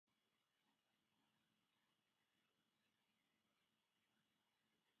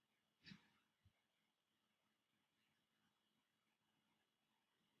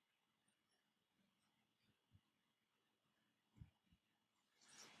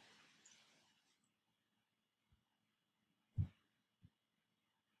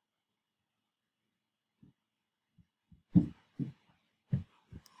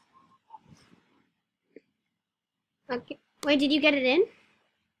Okay. Wait, did you get it in?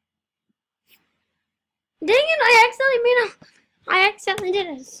 Dang it! I accidentally did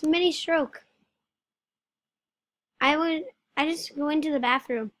a mini stroke. I just go into the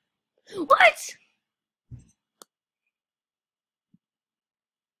bathroom. What?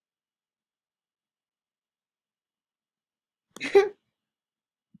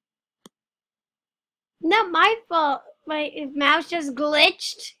 Not my fault. My mouse just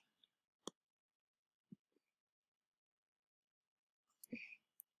glitched.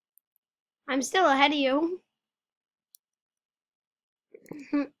 I'm still ahead of you.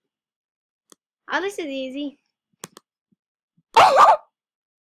 Oh, this is easy.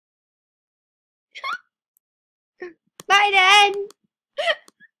 Bye, Dad. Did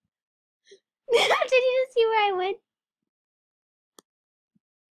you just see where I went?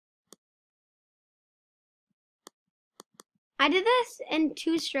 I did this in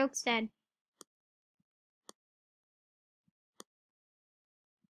 2 strokes, Dad.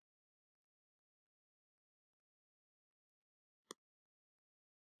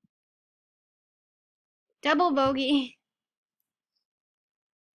 Double bogey.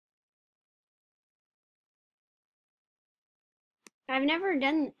 I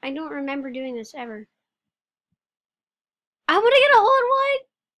don't remember doing this ever. I want to get a hole in one.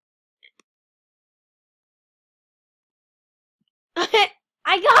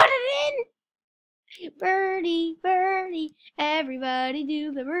 I got it in. Birdie, birdie, everybody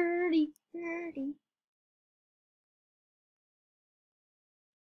do the birdie, birdie.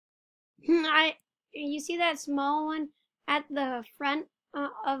 You see that small one at the front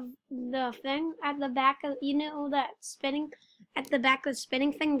of the thing at the back of that spinning at the back of the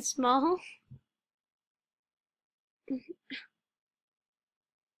spinning thing, the small.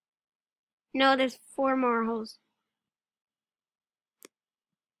 No, there's 4 more holes.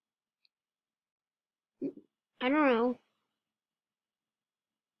 I don't know.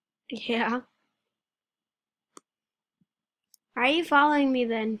 Yeah. Are you following me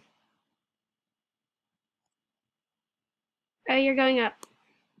then? Oh, you're going up.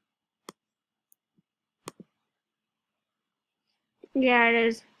 Yeah, it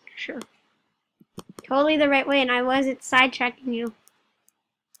is. Sure. Totally the right way, and I wasn't sidetracking you.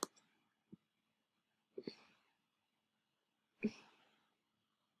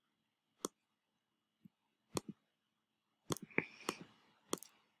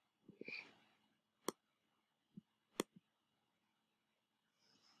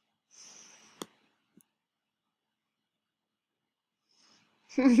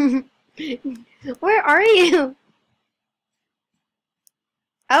 Where are you?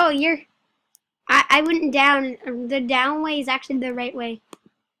 Oh, I went down. The down way is actually the right way.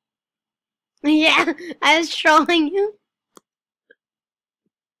 Yeah, I was trolling you.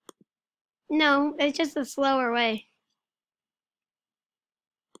 No, it's just a slower way.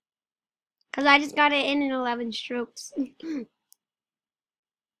 Because I just got it in 11 strokes.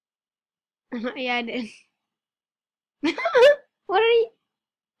 Yeah, I did.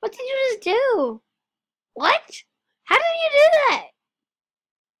 What did you just do? What? How did you do that?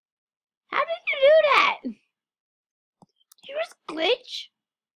 How did you do that? Did you just glitch?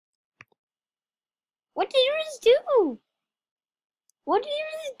 What did you just do? What did you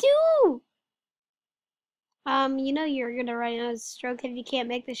just do? You know you're gonna run out of stroke if you can't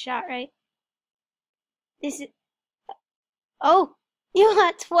make the shot, right? This is. Oh, you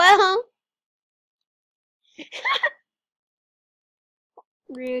got 12.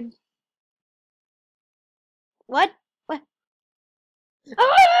 Rude. What? What?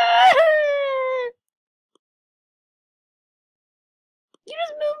 Ah! You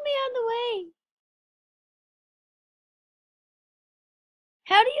just moved me out of the way.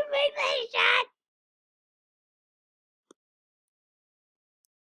 How do you make that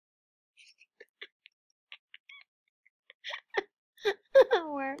shot?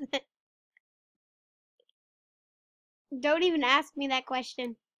 Worth it. Don't even ask me that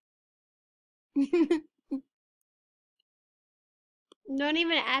question. Don't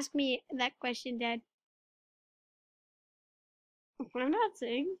even ask me that question, Dad. I'm not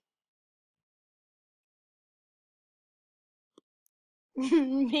saying.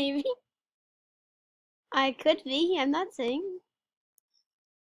 Maybe. I could be. I'm not saying.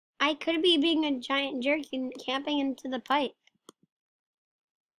 I could be being a giant jerk and camping into the pipe.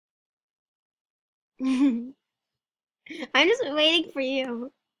 I'm just waiting for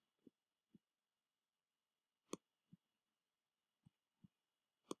you.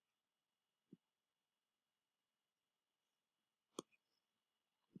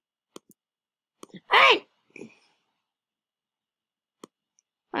 Alright!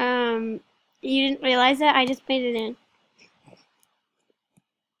 You didn't realize that? I just made it in.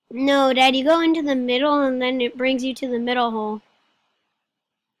 No, Dad, you go into the middle and then it brings you to the middle hole.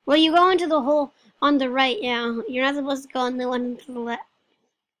 Well, you go into the hole on the right, yeah. You're not supposed to go in the one to the left.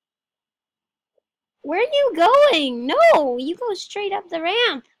 Where are you going? No, you go straight up the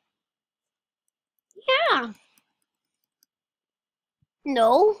ramp. Yeah.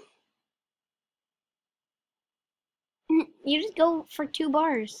 No. You just go for 2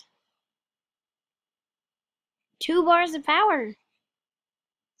 bars. 2 bars of power.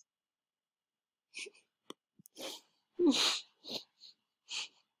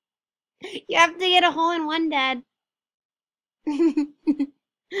 You have to get a hole in one, Dad.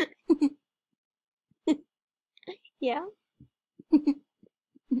 Yeah.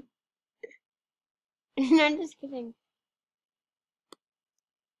 No, I'm just kidding.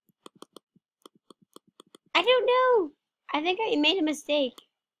 I don't know. I think I made a mistake.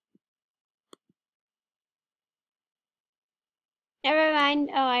 Never mind.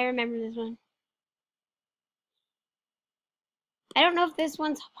 Oh, I remember this one. I don't know if this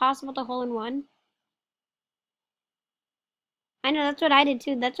one's possible to hole in one. I know, that's what I did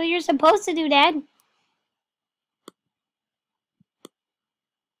too. That's what you're supposed to do, Dad.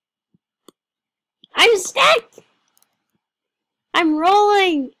 I'm stuck! I'm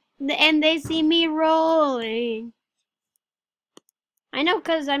rolling! And they see me rolling. I know,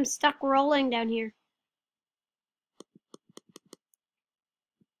 because I'm stuck rolling down here.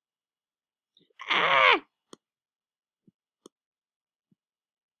 Ah!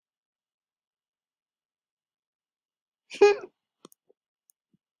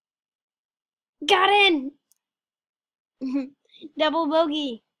 Got in! Double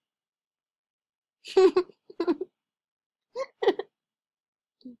bogey.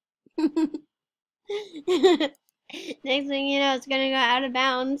 Next thing you know, it's gonna go out of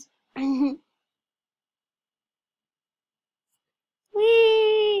bounds.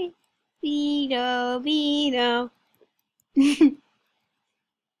 Whee! Beedo, Beedo.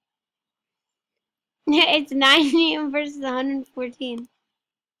 It's 90 versus 114.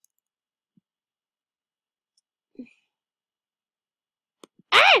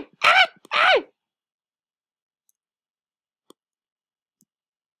 Ah! Ah! Ah!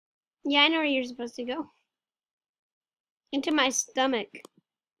 Yeah, I know where you're supposed to go. Into my stomach.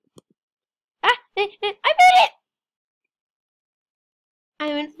 Ah! I made it! I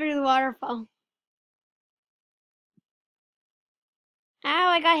went through the waterfall. Ow,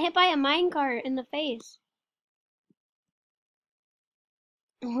 I got hit by a minecart in the face.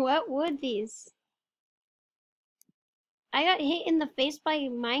 What would these? I got hit in the face by a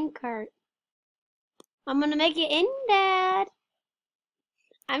minecart. I'm gonna make it in, Dad.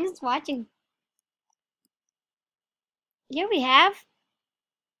 I'm just watching. Yeah, we have.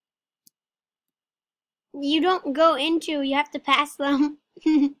 You don't go into, you have to pass them.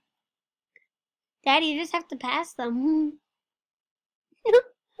 Daddy, you just have to pass them.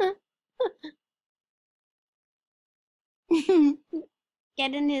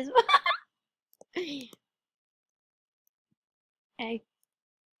 Get in his Hey.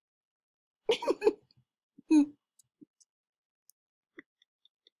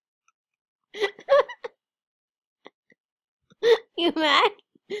 You mad?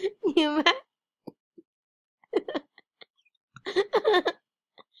 You mad?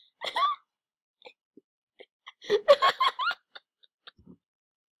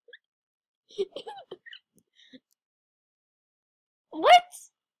 What?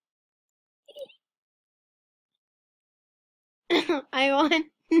 I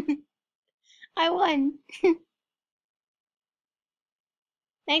won. I won.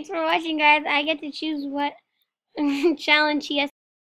 Thanks for watching, guys. I get to choose what challenge he has